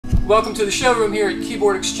Welcome to the showroom here at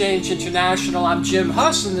Keyboard Exchange International. I'm Jim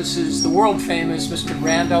Huss, and this is the world-famous Mr.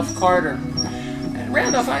 Randolph Carter. And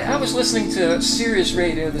Randolph, I was listening to Sirius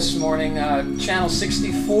Radio this morning, channel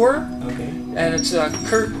 64, and it's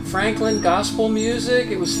Kurt Franklin gospel music.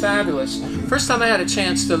 It was fabulous. First time I had a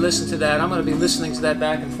chance to listen to that. I'm going to be listening to that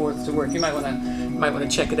back and forth to work. You might want to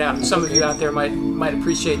check it out, and some of you out there might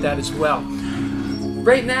appreciate that as well.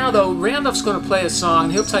 Right now, though, Randolph's going to play a song.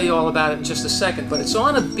 He'll tell you all about it in just a second, but it's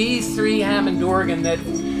on a B3 Hammond organ that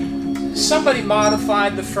somebody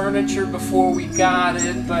modified the furniture before we got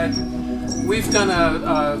it, but we've done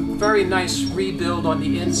a very nice rebuild on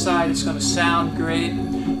the inside. It's going to sound great.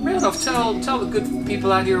 Randolph, tell the good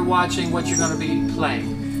people out here watching what you're going to be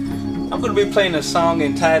playing. I'm going to be playing a song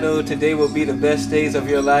entitled "Today Will Be the Best Days of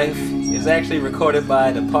Your Life." It's actually recorded by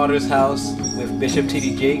the Potter's House with Bishop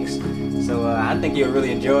T.D. Jakes. So I think you'll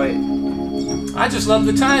really enjoy it. I just love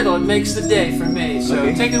the title. It makes the day for me.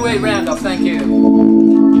 So take it away, Randolph. Thank you.